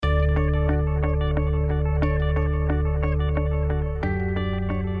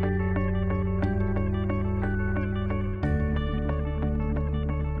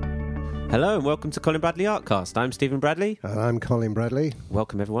Hello and welcome to Colin Bradley Artcast. I'm Stephen Bradley. And I'm Colin Bradley.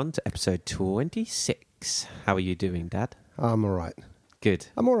 Welcome everyone to episode 26. How are you doing, Dad? I'm all right. Good.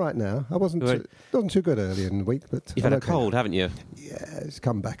 I'm all right now. I wasn't too good earlier in the week, but You've had a cold, haven't you? Yeah, it's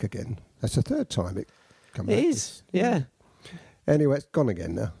come back again. That's the third time it come back. It is, yeah. Anyway, it's gone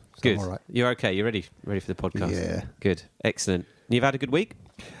again now. So Good. I'm all right. You're okay? You're ready for the podcast? Yeah. Good. Excellent. You've had a good week?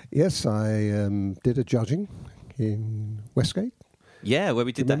 Yes, I did a judging in Westgate. Yeah, where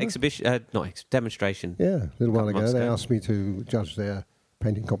we did that exhibition, demonstration. Yeah, a little while ago. months They ago. asked me to judge their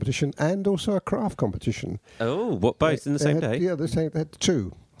painting competition and also a craft competition. Oh, what, both in the same day? Yeah, they had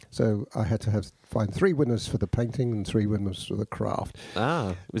two. So I had to find 3 winners for the painting and 3 winners for the craft.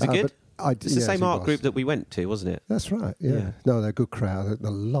 Ah, was it good? It's the same art group that we went to, wasn't it? That's right, yeah. Yeah. No, they're a good crowd. A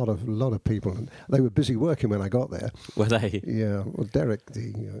lot of people. And they were busy working when I got there. Were they? Yeah. Well, Derek,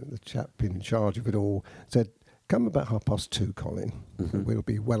 the chap in charge of it all, said, come about 2:30, Colin. Mm-hmm. We'll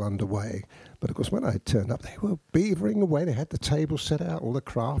be well underway. But, of course, when I turned up, they were beavering away. They had the table set out, all the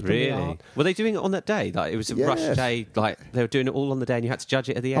craft. Really? And the art. Were they doing it on that day? Like it was a rush Yes. day. Like they were doing it all on the day, and you had to judge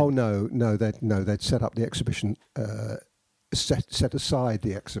it at the end. Oh, no, they'd set up the exhibition, set aside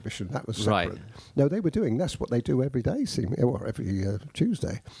the exhibition. That was separate. Right. No, that's what they do every day, or every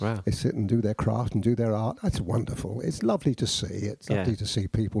Tuesday. Wow. They sit and do their craft and do their art. That's wonderful. It's lovely to see. It's lovely to see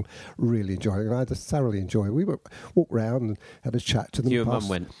people really enjoying it. And I just thoroughly enjoy it. We walked round and had a chat to them. You and Mum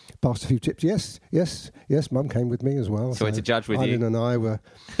went? Passed a few tips. Yes. Mum came with me as well. So went to judge with you? Eileen and I were...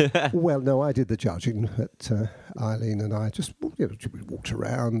 well, no, I did the judging, but Eileen and I just we walked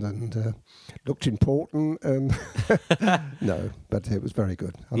around and looked important. And no, but it was very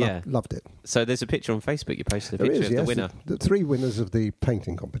good. I loved it. So there's a picture on Facebook. You posted a There picture is, of yes, the winner. The 3 winners of the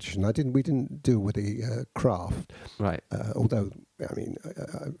painting competition. We didn't deal with the craft, Right. although I mean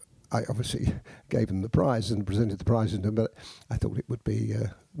I obviously gave them the prize and presented the prize to them, but I thought it would be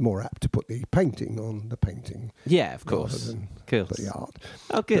more apt to put the painting on the painting. Yeah, of course. Rather than Cool. the art.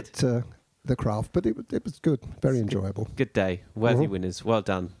 Oh, good. But, the craft, but it was good, very enjoyable. Good day. Worthy Mm-hmm. winners. Well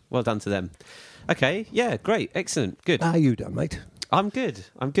done. Well done to them. Okay. Yeah, great. Excellent. Good. How are you done, mate? I'm good.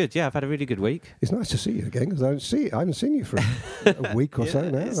 Yeah, I've had a really good week. It's nice to see you again because I haven't seen you for a week or so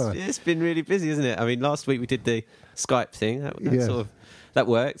now. It's been really busy, isn't it? I mean, last week we did the Skype thing. That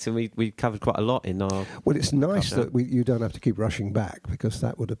worked, and we covered quite a lot in our... Well, it's nice that you don't have to keep rushing back because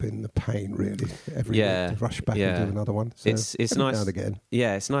that would have been the pain, really, every week to rush back and do another one. So it's nice. Now and again.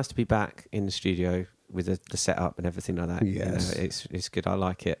 Yeah, it's nice to be back in the studio with the setup and everything like that. Yes. It's good. I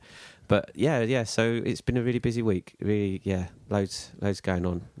like it. But yeah. So it's been a really busy week. Really, loads going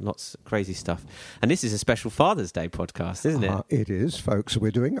on. Lots of crazy stuff. And this is a special Father's Day podcast, isn't it? It is, folks.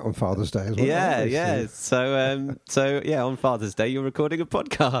 We're doing it on Father's Day as well. Yeah. So on Father's Day, you're recording a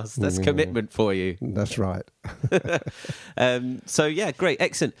podcast. That's commitment for you. That's right. Great,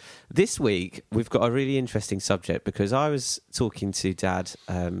 excellent. This week we've got a really interesting subject because I was talking to Dad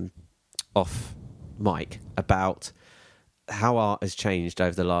off mic about how art has changed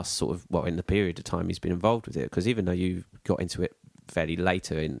over the last in the period of time he's been involved with it. Because even though you got into it fairly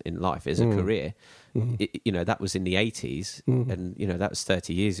later in life as a career, that was in the 80s and, that was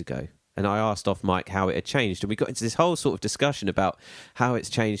 30 years ago. And I asked off mic how it had changed. And we got into this whole sort of discussion about how it's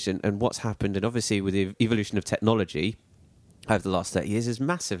changed and what's happened. And obviously with the evolution of technology over the last 30 years has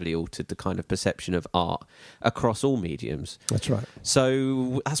massively altered the kind of perception of art across all mediums. That's right.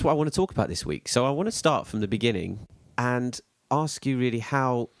 So that's what I want to talk about this week. So I want to start from the beginning and ask you really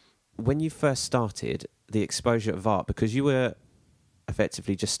how, when you first started, the exposure of art, because you were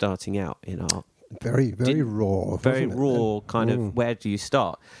effectively just starting out in art. Very raw. Very wasn't it? raw, kind of, where do you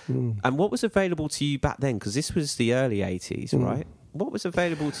start? And what was available to you back then? Because this was the early 80s, right? What was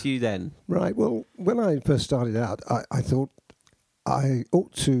available to you then? Right. Well, when I first started out, I thought I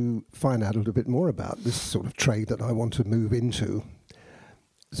ought to find out a little bit more about this sort of trade that I want to move into.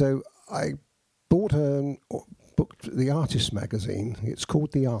 So I booked the Artist magazine. It's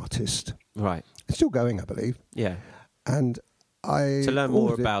called The Artist. Right. It's still going, I believe. Yeah. And to learn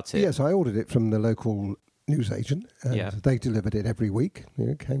more about it. Yes, I ordered it from the local newsagent, and they delivered it every week.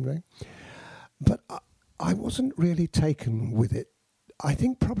 Came round. But I wasn't really taken with it. I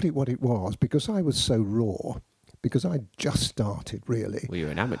think probably what it was because I was so raw, because I just started really. Well, you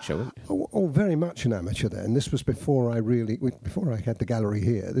were an amateur, weren't you? Oh, very much an amateur then. This was before I had the gallery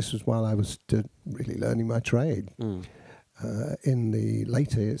here. This was while I was really learning my trade. In the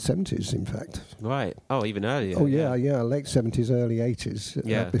later 70s, in fact. Right. Oh, even earlier. Oh, yeah, late 70s, early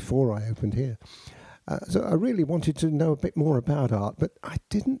 80s, before I opened here. So I really wanted to know a bit more about art, but I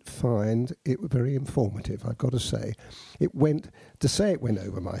didn't find it very informative, I've got to say. To say it went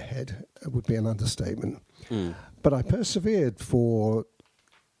over my head would be an understatement. But I persevered for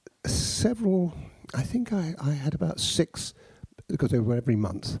several. I think I had about 6, because they were every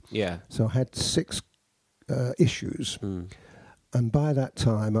month. Yeah. So I had 6 issues, and by that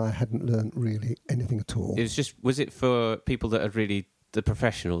time I hadn't learnt really anything at all. Was it for people that had really, the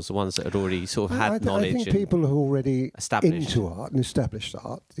professionals, the ones that had already sort of had knowledge? I think people who are already established into art and established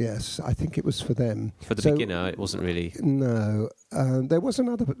art, yes, I think it was for them. For the beginner, it wasn't really. No, there was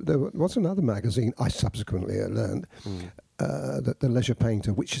another magazine I subsequently learned, that the Leisure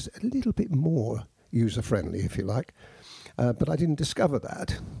Painter, which is a little bit more user friendly, if you like, but I didn't discover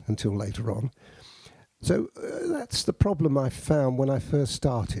that until later on. So that's the problem I found when I first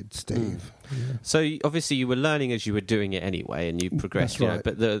started, Steve. Yeah. So obviously you were learning as you were doing it anyway, and you progressed. That's right.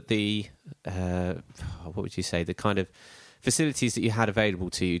 But the what would you say? The kind of facilities that you had available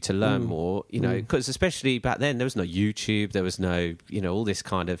to you to learn more, because especially back then there was no YouTube, there was no, all this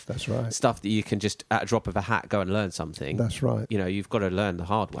kind of That's right. stuff that you can just at a drop of a hat go and learn something. That's right. You've got to learn the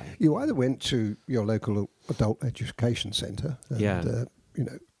hard way. You either went to your local adult education centre and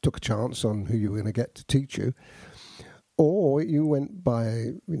took a chance on who you were going to get to teach you, or you went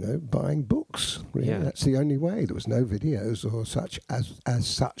by buying books. Really. Yeah. That's the only way. There was no videos or such as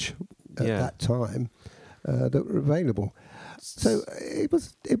such at that time that were available. So it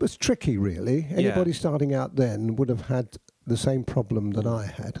was tricky, really. Anybody starting out then would have had the same problem that I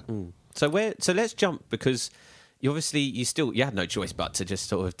had. So let's jump, because you had no choice but to just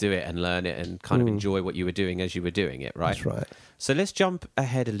sort of do it and learn it and kind of enjoy what you were doing as you were doing it, right? That's right. So let's jump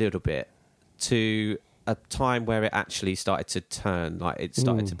ahead a little bit to a time where it actually started to turn, like it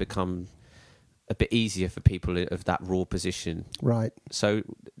started to become a bit easier for people of that raw position. Right. So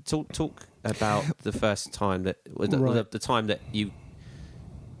talk about the first time that, the time that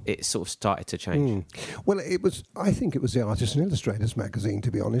it sort of started to change. Well, I think it was the Artists and Illustrators magazine, to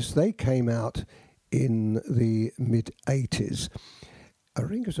be honest. They came out in the mid-'80s. I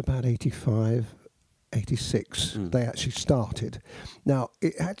think it was about 85, 86, they actually started. Now,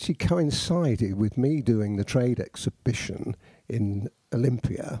 it actually coincided with me doing the trade exhibition in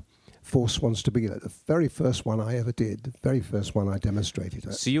Olympia, Force Wants to Be There, the very first one I ever did, the very first one I demonstrated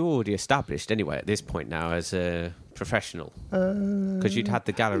at. So you're already established anyway at this point now as a professional? Because you'd had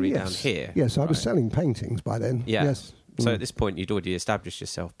the gallery down here. Yes, I was selling paintings by then. Yeah. Yes. So at this point you'd already established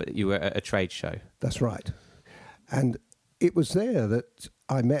yourself, but you were at a trade show. That's right. And it was there that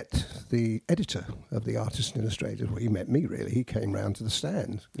I met the editor of the Artists and Illustrators. Well, he met me, really. He came round to the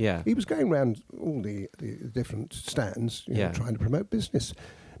stand. Yeah. He was going round all the different stands, trying to promote business.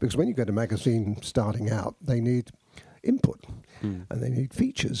 Because when you get a magazine starting out, they need input and they need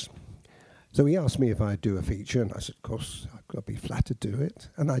features. So he asked me if I'd do a feature, and I said, of course, I'd be flattered to do it.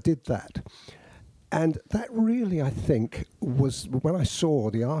 And I did that. And that really, I think, was when I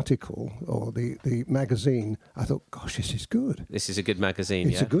saw the article or the magazine, I thought, gosh, this is good. This is a good magazine,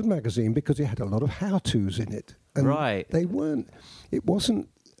 It's a good magazine because it had a lot of how-tos in it. And right. It wasn't,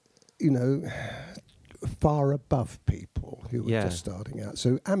 far above people who were just starting out.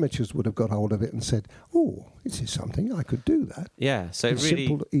 So amateurs would have got hold of it and said, oh, this is something, I could do that. Yeah, so in really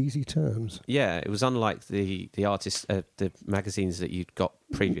simple, easy terms. Yeah, it was unlike the artists, the magazines that you'd got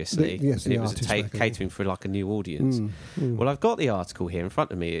previously. The it was catering for like a new audience. Well, I've got the article here in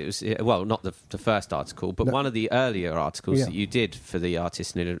front of me. It was not the first article, but one of the earlier articles that you did for the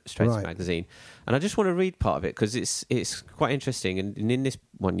Artists and Illustrators magazine. And I just want to read part of it because it's quite interesting. And in this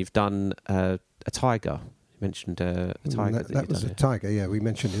one, you've done a tiger. You mentioned a tiger. That was a tiger, yeah. We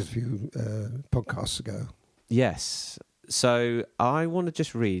mentioned it a few podcasts ago. Yes. So I want to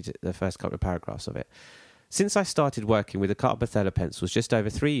just read the first couple of paragraphs of it. Since I started working with the Carta Bethella pencils just over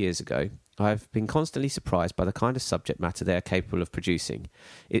 3 years ago, I've been constantly surprised by the kind of subject matter they are capable of producing.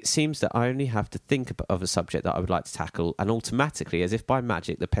 It seems that I only have to think of a subject that I would like to tackle, and automatically, as if by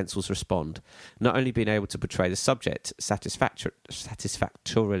magic, the pencils respond. Not only being able to portray the subject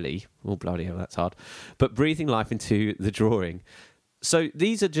satisfactorily, oh bloody hell, that's hard, but breathing life into the drawing. So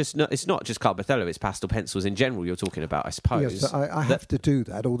these are it's not just Carta Bethella, it's pastel pencils in general you're talking about, I suppose. Yes, I have to do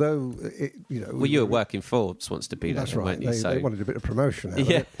that, although, Well, you were working for Wants to Be There, that's right. weren't you? They wanted a bit of promotion out of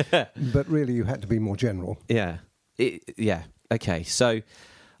it. But really, you had to be more general. Yeah. Okay, so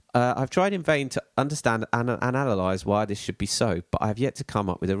I've tried in vain to understand and analyse why this should be so, but I have yet to come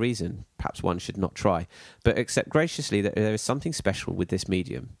up with a reason. Perhaps one should not try, but accept graciously that there is something special with this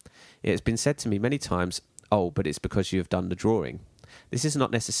medium. It has been said to me many times, oh, but it's because you have done the drawing. This is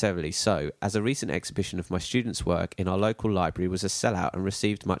not necessarily so, as a recent exhibition of my students' work in our local library was a sellout and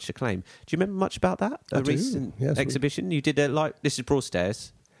received much acclaim. Do you remember much about that? I do. Recent Yes, exhibition? You did this is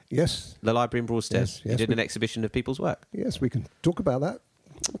Broadstairs. Yes. The library in Broadstairs. Yes, you did an exhibition of people's work. Yes, we can talk about that.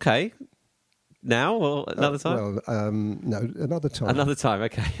 Okay. now or another time? No, another time. Another time,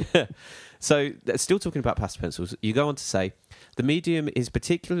 okay. So, still talking about pastel pencils, you go on to say, the medium is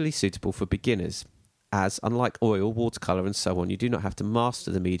particularly suitable for beginners, as, unlike oil, watercolour and so on, you do not have to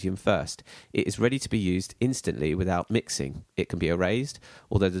master the medium first. It is ready to be used instantly without mixing. It can be erased,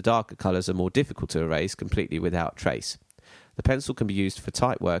 although the darker colours are more difficult to erase completely without trace. The pencil can be used for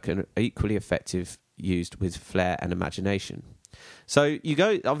tight work and equally effective used with flair and imagination. So you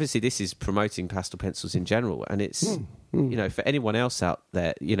go, obviously this is promoting pastel pencils in general, and it's, you know, for anyone else out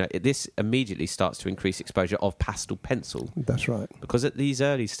there, you know, this immediately starts to increase exposure of pastel pencil. That's right. Because at these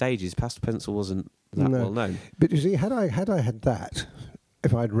early stages, pastel pencil wasn't that well known. But you see, had I had that,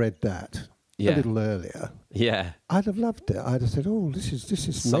 if I'd read that a little earlier, I'd have loved it. I'd have said, "Oh, this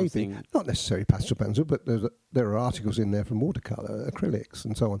is Something. maybe not necessarily pastel pencil, but there are articles in there from watercolor, acrylics,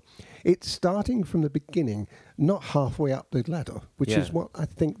 and so on." It's starting from the beginning, not halfway up the ladder, which is what I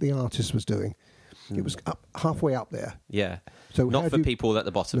think the artist was doing. It was up halfway up there. Yeah. So not for people at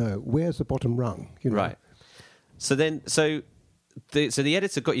the bottom. No, where's the bottom rung? You know? Right. So the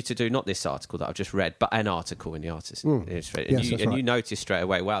editor got you to do not this article that I've just read, but an article in the Artist Illustrated, and you noticed straight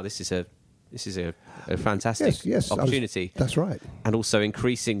away, wow, this is a fantastic opportunity. That's right. And also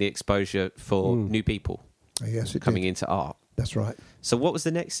increasing the exposure for new people coming into art. That's right. So what was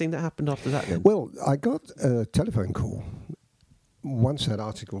the next thing that happened after that then? Well, I got a telephone call. Once that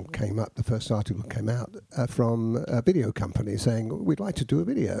article came up, the first article came out from a video company saying, we'd like to do a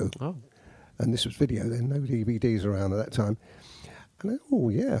video. Oh. And this was video then, no DVDs around at that time. And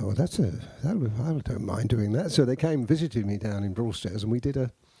I don't mind doing that. So they came, visited me down in Broadstairs, and we did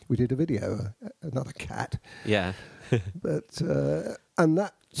a video, another cat. Yeah. But and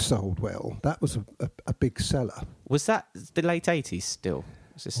that sold well. That was a big seller. Was that the late 80s still?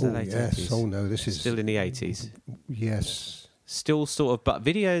 Was this the late 80s? Oh no, this is still in the 80s. Yes. Still sort of, but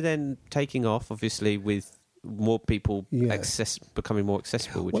video then taking off, obviously, with more people becoming more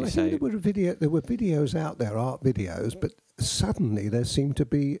accessible, would you say? I think there were videos out there, art videos, but suddenly there seemed to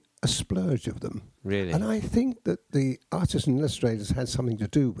be a splurge of them. Really? And I think that the artists and illustrators had something to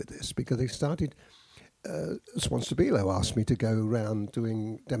do with this, because they started... Swan Stabilo asked me to go around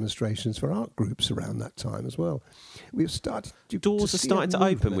doing demonstrations for art groups around that time as well. We've started... Doors are starting to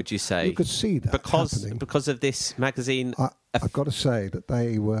open, would you say? You could see that happening. Because of this magazine... I've got to say that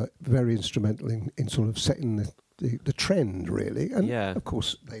they were very instrumental in sort of setting the trend, really. And, of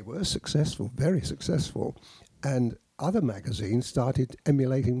course, they were successful, very successful. And other magazines started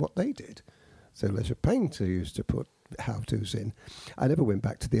emulating what they did. So Leisure Painter used to put how-tos in. I never went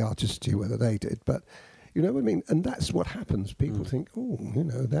back to the artists to see whether they did, but... You know what I mean? And that's what happens. People think, oh, you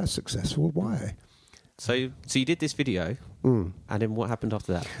know, they're successful. Why? So you did this video, and then what happened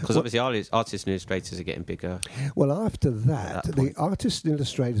after that? Because obviously artists and illustrators are getting bigger. Well, after that the artists and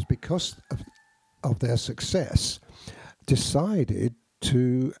illustrators, because of their success, decided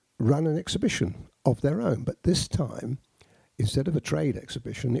to run an exhibition of their own. But this time, instead of a trade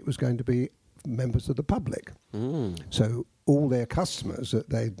exhibition, it was going to be members of the public. So all their customers that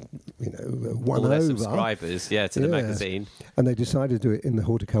they, won all their over, subscribers, to the magazine, and they decided to do it in the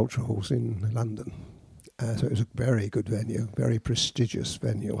Horticultural Halls in London. So it was a very good venue, very prestigious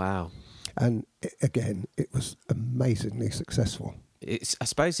venue. Wow! And again, it was amazingly successful. I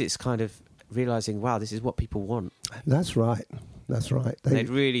suppose it's kind of realising, wow, this is what people want. That's right. They'd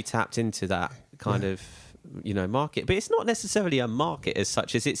really tapped into that kind of market, but it's not necessarily a market as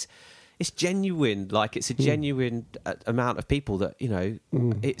such as it's genuine. Like it's a genuine amount of people that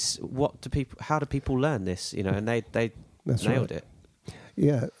it's how do people learn this? And they nailed it.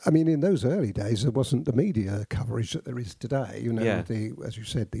 Yeah, I mean, in those early days, there wasn't the media coverage that there is today. As you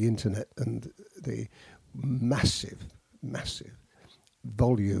said, the internet and the massive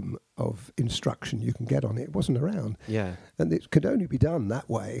volume of instruction you can get on it wasn't around. Yeah, and it could only be done that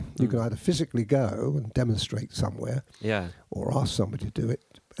way. You can either physically go and demonstrate somewhere, or ask somebody to do it.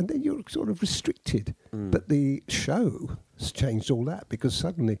 And then you're sort of restricted. But the show has changed all that, because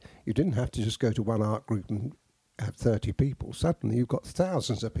suddenly you didn't have to just go to one art group and have 30 people. Suddenly you've got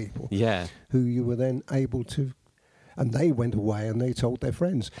thousands of people who you were then able to... And they went away and they told their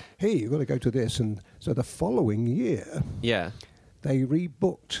friends, hey, you've got to go to this. And so the following year... they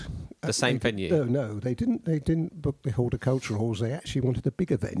rebooked... The same venue? No, they didn't book the Horticultural Halls. They actually wanted a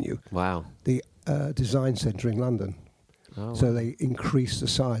bigger venue. Wow. The Design Centre in London. Oh, so they increased the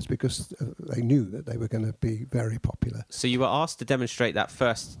size because they knew that they were going to be very popular. So you were asked to demonstrate that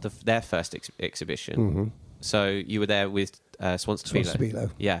their first exhibition. Mm-hmm. So you were there with Swan Stabilo.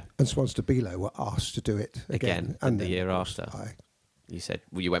 Yeah. And Swan Stabilo were asked to do it again. And the year after. You said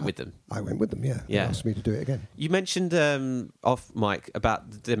you went with them. I went with them, yeah. Yeah. They asked me to do it again. You mentioned off mic about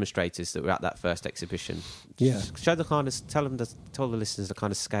the demonstrators that were at that first exhibition. Yeah. Show the kind of tell the listeners the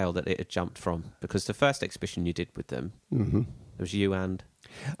kind of scale that it had jumped from, because the first exhibition you did with them, Mm-hmm. it was you and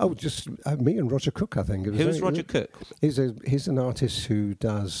Oh, just me and Roger Cook, I think. who was Roger Cook? He's an artist who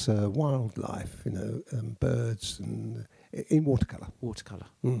does wildlife, birds and in watercolour. Watercolor,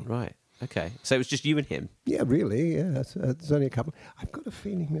 Mm. right? Okay, so it was just you and him. Yeah, really. Yeah, there's only a couple. I've got a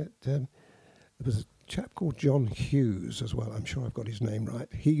feeling that there was a chap called John Hughes as well. I'm sure I've got his name right.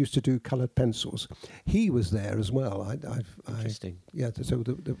 He used to do coloured pencils. He was there as well. Interesting. Yeah, so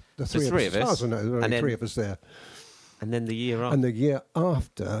the So three of us. As far as I know, there were And only then- three of us there. And then the year after, And the year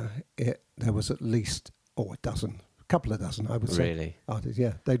after, there was at least a couple of dozen, I would say. really? Artists,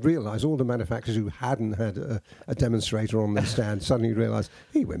 yeah. They'd realised, all the manufacturers who hadn't had a demonstrator on their stand suddenly realised,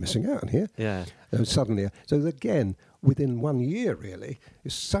 hey, we're missing out on here. Yeah. Suddenly, so again, within 1 year, really,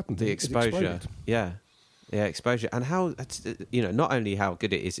 is suddenly The it exposure, exploded. yeah, exposure, and how not only how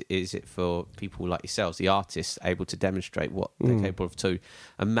good it is it for people like yourselves, the artists, able to demonstrate what they're capable of to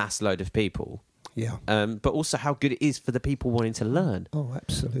a mass load of people, Yeah. but also how good it is for the people wanting to learn. Oh,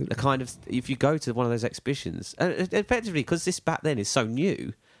 absolutely. The kind of, if you go to one of those exhibitions, effectively because this back then is so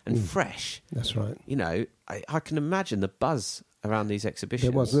new and fresh, That's right. I can imagine the buzz around these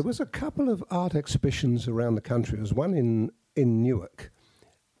exhibitions. There was a couple of art exhibitions around the country. There was one in Newark,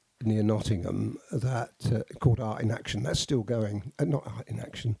 near Nottingham, that called Art in Action. That's still going. Not Art in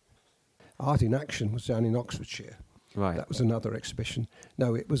Action. Art in Action was down in Oxfordshire. Right. That was another exhibition.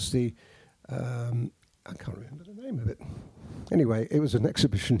 No, it was the... I can't remember the name of it. Anyway, it was an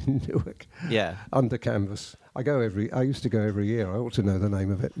exhibition in Newark. Yeah. Under canvas. I used to go every year. I ought to know the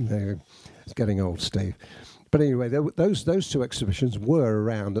name of it. It's getting old, Steve. But anyway, those two exhibitions were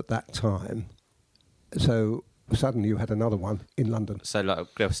around at that time. So suddenly you had another one in London. So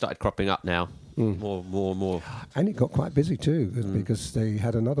they've started cropping up now. More. And it got quite busy too, because they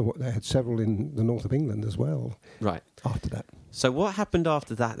had They had several in the north of England as well. Right. After that. So what happened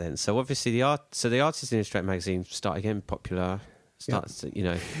after that then? So obviously the Artist Illustrated magazine started getting popular.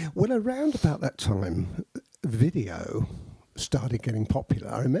 Well, around about that time, video started getting popular.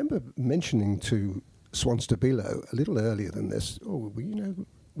 I remember mentioning to Swan Stabilo a little earlier than this,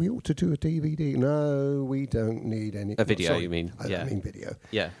 we ought to do a DVD. No, we don't need any... A video, sorry, you mean? I mean video.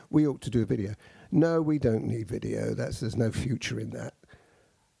 Yeah. We ought to do a video. No, we don't need video. There's no future in that.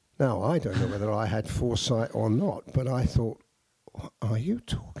 Now, I don't know whether I had foresight or not, but I thought, what are you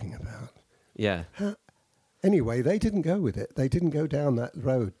talking about? Yeah. Anyway, they didn't go with it. They didn't go down that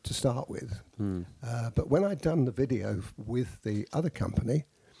road to start with. But when I'd done the video with the other company,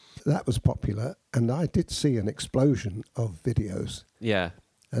 that was popular, and I did see an explosion of videos. Yeah.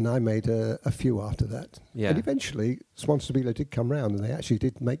 And I made a few after that. Yeah. And eventually, Swan Stabilo did come round, and they actually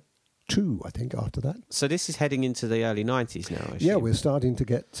did make 2, I think, after that. So this is heading into the early 90s now, I Yeah, assume. we're starting to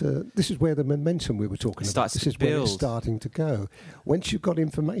get... this is where the momentum we were talking about. Starts This to is where build. it's starting to go. Once you've got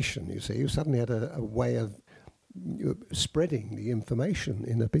information, you see, you suddenly had a way of spreading the information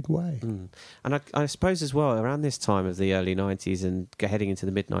in a big way. And I suppose as well, around this time of the early 90s and heading into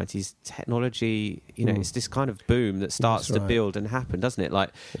the mid-90s, technology, it's this kind of boom that starts That's to right. build and happen, doesn't it?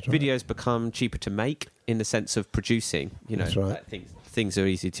 Like, That's right. videos become cheaper to make in the sense of producing, That's right. things are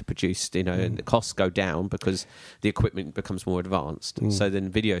easy to produce, and the costs go down because the equipment becomes more advanced. So then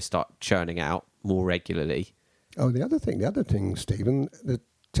videos start churning out more regularly. Oh, the other thing, Stephen, the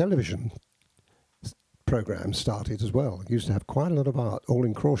television program started as well. It used to have quite a lot of art.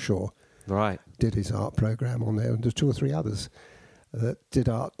 Alwyn Crawshaw Right. did his art program on there, and there's 2 or 3 others that did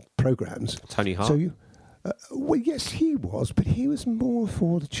art programs. Tony Hart. So well, yes, he was, but he was more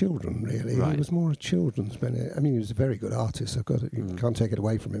for the children, really. Right. He was more a children's man. I mean, he was a very good artist. You can't take it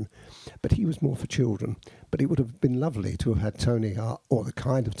away from him. But he was more for children. But it would have been lovely to have had Tony Hart, or the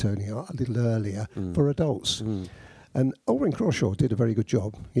kind of Tony Hart, a little earlier for adults. And Alwyn Crawshaw did a very good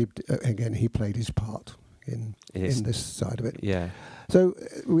job. He played his part in this side of it. Yeah. So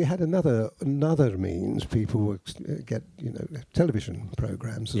we had another means people would get television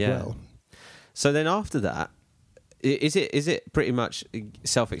programs as well. So then after that, is it pretty much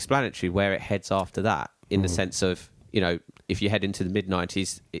self-explanatory where it heads after that, in the sense of, if you head into the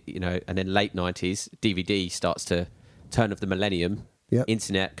mid-90s, and then late 90s, DVD starts to turn of the millennium, Yep.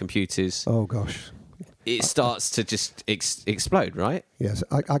 internet, computers, Oh gosh. it starts to just explode, right? Yes,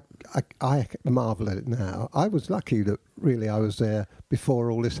 I marvel at it now. I was lucky that really I was there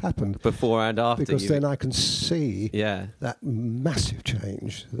before all this happened, Before and after. because then I can see Yeah. that massive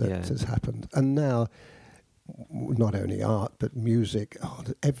change that Yeah. has happened. And now, not only art, but music,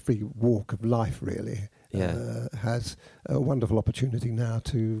 every walk of life really has a wonderful opportunity now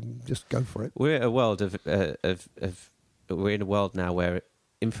to just go for it. We're in a world we're in a world now where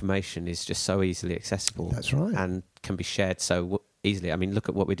information is just so easily accessible. That's right. And can be shared so easily. I mean, look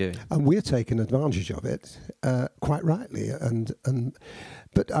at what we're doing. And we're taking advantage of it, quite rightly.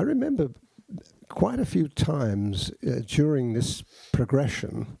 But I remember quite a few times during this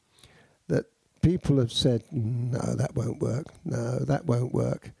progression that people have said, no, that won't work. No, that won't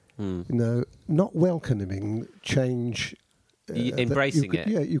work. You know, not welcoming change. Embracing it.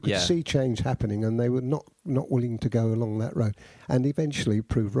 Yeah, you could see change happening, and they were not willing to go along that road, and eventually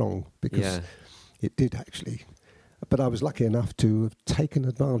proved wrong because it did actually. But I was lucky enough to have taken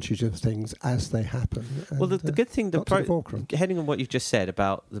advantage of things as they happen. Well, the good thing, heading on what you've just said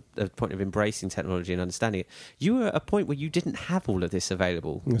about the point of embracing technology and understanding it, you were at a point where you didn't have all of this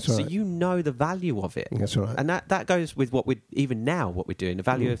available. That's so right. you know the value of it. That's right. And that goes with what we're doing, the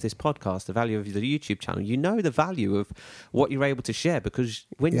value of this podcast, the value of the YouTube channel. You know the value of what you're able to share because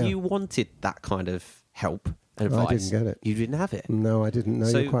when you wanted that kind of help and advice, I didn't get it. You didn't have it. No, I didn't. No,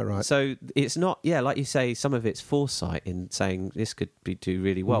 you're quite right. So it's not, like you say, some of it's foresight in saying this could do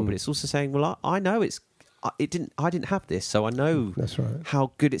really well, but it's also saying, well, I know I didn't have this, so I know that's right.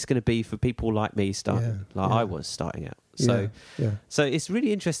 how good it's going to be for people like me I was starting out. So, so it's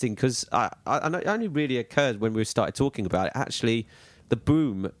really interesting because it only really occurred when we started talking about it. Actually, the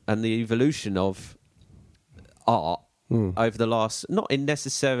boom and the evolution of art over the last, not in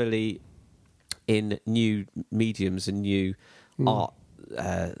necessarily in new mediums and new art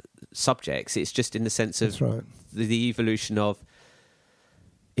subjects. It's just in the sense of the evolution of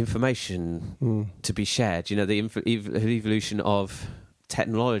information to be shared. You know, the evolution of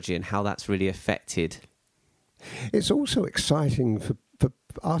technology and how that's really affected. It's also exciting for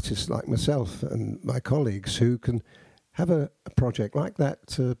artists like myself and my colleagues who can have a project like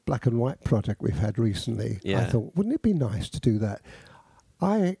that black and white project we've had recently. I thought, wouldn't it be nice to do that?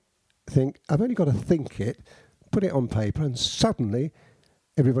 I think I've only got to think it, put it on paper, and suddenly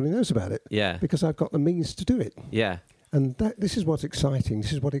everybody knows about it. Yeah. Because I've got the means to do it. Yeah. And this is what's exciting.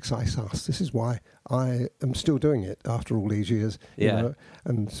 This is what excites us. This is why I am still doing it after all these years. You know,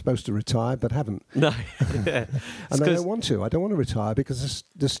 and supposed to retire, but haven't. No. And I don't want to. I don't want to retire because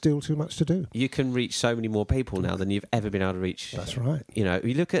there's still too much to do. You can reach so many more people now than you've ever been able to reach. That's right. You know,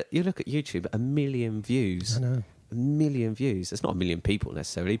 you look at YouTube, 1 million views. I know. 1 million views. It's not 1 million people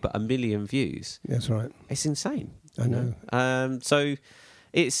necessarily, but 1 million views. That's right. It's insane. I know. So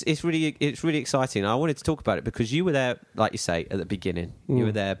it's really exciting. I wanted to talk about it because you were there, like you say, at the beginning. You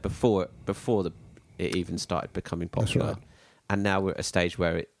were there before it even started becoming popular. That's right. And now we're at a stage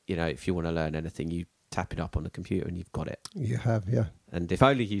where if you want to learn anything, you tap it up on the computer and you've got it. You have, yeah. And if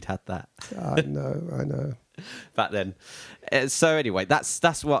only you'd had that. I know. Back then. So anyway, that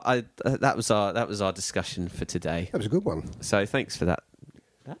was our discussion for today. That was a good one. So thanks for that.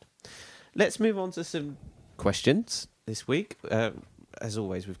 Let's move on to some questions this week. As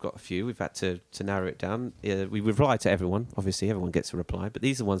always, we've got a few. We've had to narrow it down. We reply to everyone. Obviously, everyone gets a reply, but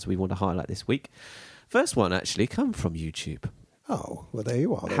these are the ones we want to highlight this week. First one actually come from YouTube. Oh, well, there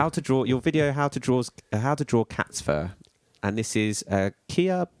you are. Then. How to draw your video? How to draw cat's fur, and this is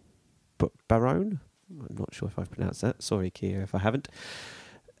Kia Barone. I'm not sure if I've pronounced that. Sorry, Kia, if I haven't.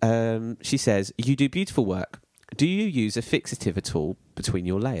 She says, you do beautiful work. Do you use a fixative at all between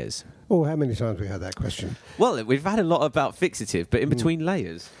your layers? Oh, how many times have we had that question? Well, we've had a lot about fixative, but in between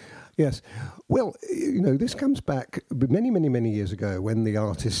layers. Yes. Well, this comes back many, many, many years ago when the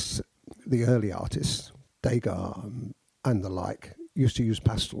early artists, Degas and the like, used to use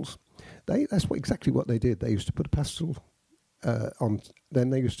pastels. That's exactly what they did. They used to put a pastel on, then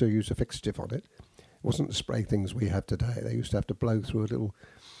they used to use a fixative on it. It wasn't the spray things we have today. They used to have to blow through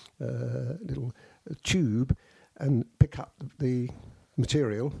a little tube and pick up the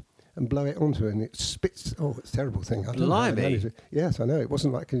material and blow it onto it, and it spits. Oh, it's a terrible thing. I don't know how to manage it. Yes, I know. It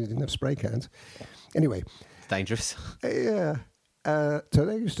wasn't like you didn't have spray cans. Anyway. Dangerous. Yeah. So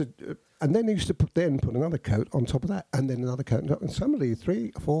they used to... and then they used to put another coat on top of that, and then another coat on top. And somebody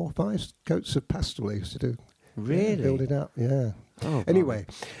 3, 4, 5 coats of pastel they used to do. Really? Yeah, build it up, yeah. Oh, anyway,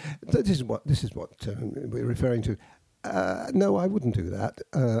 this is what we're referring to. No, I wouldn't do that.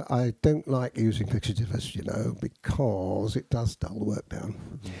 I don't like using fixative, as you know, because it does dull the work down.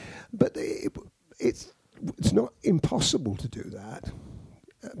 Mm-hmm. But it's not impossible to do that,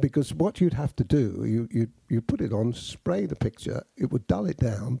 because what you'd have to do, you put it on, spray the picture, it would dull it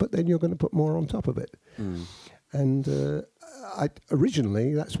down, but then you're going to put more on top of it. Mm. And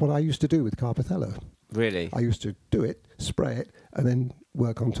originally, that's what I used to do with Carpathello. Really? I used to do it, spray it, and then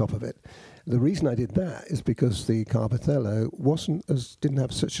work on top of it. The reason I did that is because the Carpathello didn't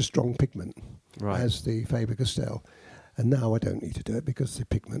have such a strong pigment. Right. as the Faber-Castell. And now I don't need to do it because the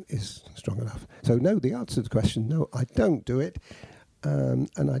pigment is strong enough. So no, the answer to the question, no, I don't do it. And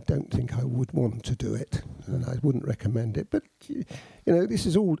I don't think I would want to do it, and I wouldn't recommend it. But this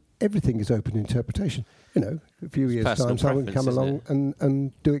is everything is open interpretation. A few years' personal time, someone preference, come isn't along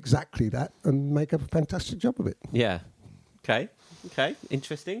and do exactly that and make a fantastic job of it. Yeah. Okay.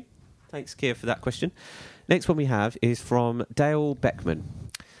 Interesting. Thanks, Keir, for that question. Next one we have is from Dale Beckman.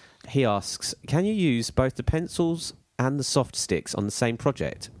 He asks, can you use both the pencils and the soft sticks on the same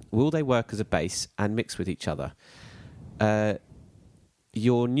project? Will they work as a base and mix with each other?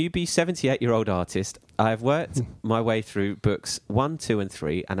 Your newbie 78-year-old artist, I have worked my way through books 1, 2 and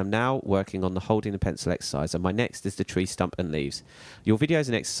 3 and I'm now working on the holding the pencil exercise, and my next is the tree stump and leaves. Your videos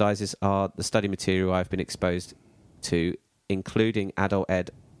and exercises are the study material I've been exposed to, including adult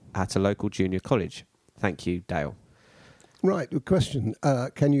ed at a local junior college. Thank you, Dale. Right, the question,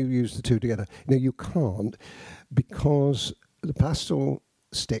 can you use the two together? No, you can't, because the pastel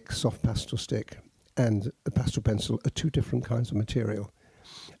stick, soft pastel stick, and the pastel pencil are two different kinds of material.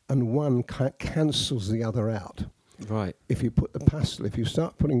 And one cancels the other out. Right. If you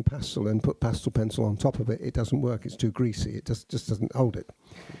start putting pastel and put pastel pencil on top of it, it doesn't work. It's too greasy. It just doesn't hold it.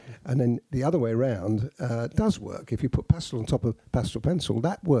 And then the other way around does work. If you put pastel on top of pastel pencil,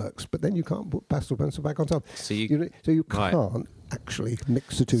 that works. But then you can't put pastel pencil back on top. So you can't actually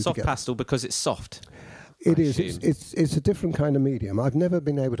mix the two soft together. Soft pastel because it's soft. It is. It's a different kind of medium. I've never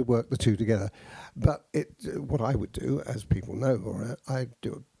been able to work the two together. But what I would do, as people know, I'd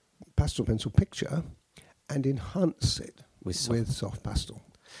do a pastel pencil picture and enhance it with soft pastel.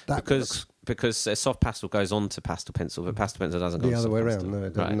 Because soft pastel goes on to pastel pencil, but pastel pencil doesn't go on to soft pastel. The other way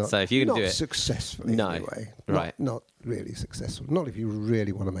around. No, right. Not, so if you can do it... Not successfully, no. anyway. Right. Not really successful. Not if you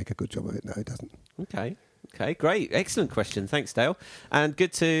really want to make a good job of it. No, it doesn't. Okay, great. Excellent question. Thanks, Dale. And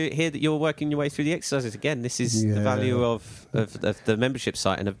good to hear that you're working your way through the exercises. Again, this is the value of the membership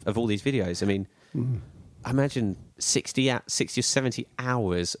site and of all these videos. I mean, I imagine 60 or 70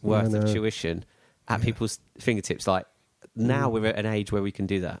 hours worth of tuition at people's fingertips. Like, now we're at an age where we can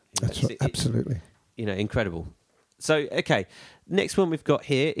do that. That's right, absolutely. Incredible. So, okay, next one we've got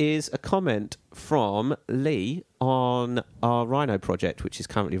here is a comment from Lee on our Rhino project, which is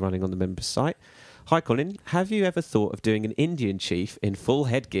currently running on the members site. Hi, Colin. Have you ever thought of doing an Indian chief in full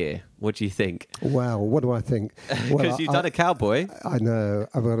headgear? What do you think? Wow, what do I think? Because you've done a cowboy. I know.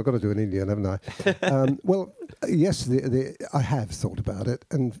 I've got to do an Indian, haven't I? Well, yes, I have thought about it.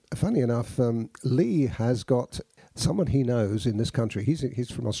 And funny enough, Lee has got someone he knows in this country.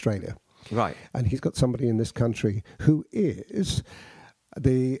 He's from Australia. Right. And he's got somebody in this country who is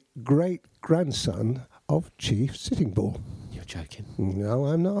the great-grandson of Chief Sitting Bull. You're joking. No,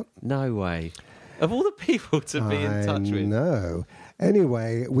 I'm not. No way. Of all the people to be in touch with. No.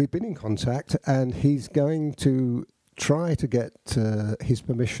 Anyway, we've been in contact, and he's going to try to get his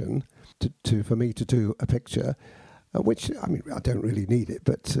permission for me to do a picture, which, I mean, I don't really need it,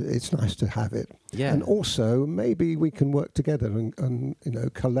 but it's nice to have it. Yeah. And also, maybe we can work together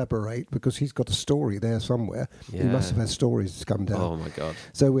and collaborate, because he's got a story there somewhere. Yeah. He must have had stories to come down. Oh, my God.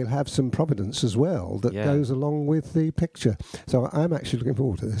 So we'll have some providence as well that goes along with the picture. So I'm actually looking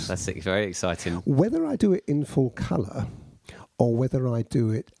forward to this. That's very exciting. Whether I do it in full colour or whether I do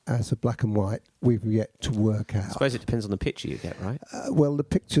it as a black and white, we've yet to work out. I suppose it depends on the picture you get, right? Well, the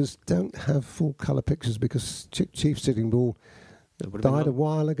pictures don't have full colour pictures because Chief Sitting Bull died a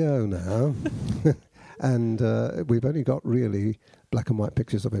while ago now. And we've only got really black and white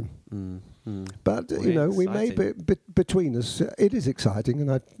pictures of him. But, we may be between us. It is exciting.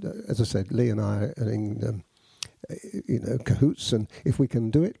 And as I said, Lee and I are in, cahoots. And if we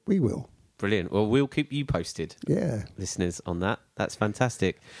can do it, we will. Brilliant. Well, we'll keep you posted, listeners, on that. That's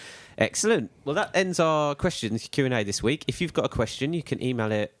fantastic. Excellent. Well, that ends our questions Q&A this week. If you've got a question, you can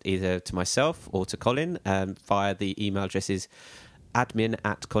email it either to myself or to Colin via the email addresses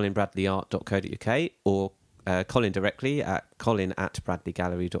admin@colinbradleyart.co.uk or Colin directly at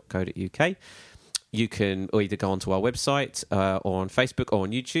colin@bradleygallery.co.uk. You can either go onto our website or on Facebook or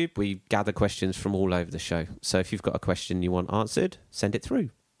on YouTube. We gather questions from all over the show. So if you've got a question you want answered, send it through.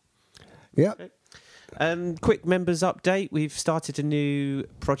 Yeah. Okay. Quick members update. We've started a new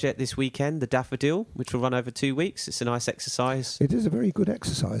project this weekend, the Daffodil, which will run over 2 weeks. It's a nice exercise. It is a very good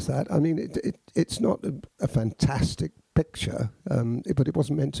exercise, that. I mean, it's not a fantastic picture, but it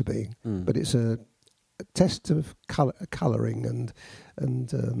wasn't meant to be. But it's a test of colouring, and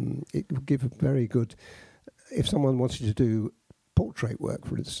it will give a very good... If someone wanted to do portrait work,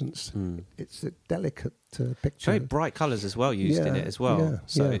 for instance, it's a delicate picture. Very bright colours as well used in it as well.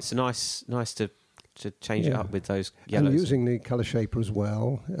 It's nice to to change it Yeah. up with those yellows. And using the colour shaper as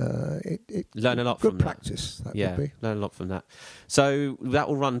well. Learn a lot good from that. practice. That Yeah, would be. learn a lot from that. So that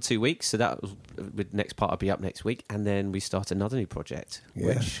will run 2 weeks. So that with next part will be up next week, and then we start another new project, Yeah.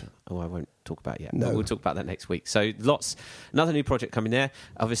 which I won't talk about yet. No. But we'll talk about that next week. So another new project coming there.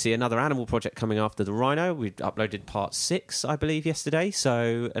 Obviously, another animal project coming after the rhino. We uploaded part 6, I believe, yesterday.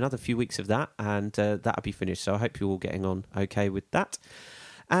 So another few weeks of that, and that'll be finished. So I hope you're all getting on okay with that.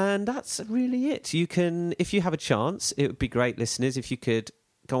 And that's really it. You can, if you have a chance, it would be great, listeners, if you could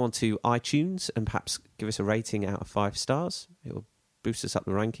go onto iTunes and perhaps give us a rating out of 5 stars. It will boost us up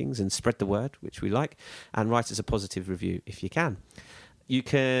the rankings and spread the word, which we like, and write us a positive review if you can. You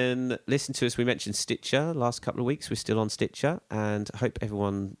can listen to us. We mentioned Stitcher last couple of weeks. We're still on Stitcher, and I hope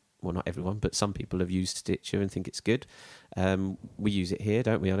everyone, well, not everyone, but some people have used Stitcher and think it's good. We use it here,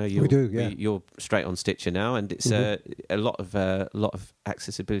 don't we? I know We do, yeah. You're straight on Stitcher now, and it's a lot of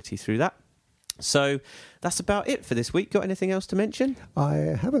accessibility through that. So that's about it for this week. Got anything else to mention? I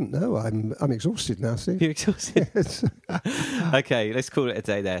haven't. No, I'm exhausted now, Steve. You're exhausted. Yes. Okay, let's call it a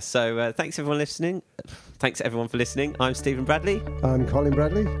day there. So thanks everyone listening. Thanks everyone for listening. I'm Stephen Bradley. I'm Colin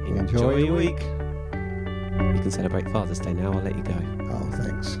Bradley. Enjoy your week. You can celebrate Father's Day now. I'll let you go. Oh,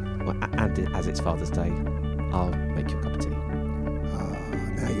 thanks. Well, and as it's Father's Day, I'll make you a cup of tea.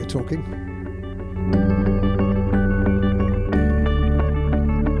 Now you're talking.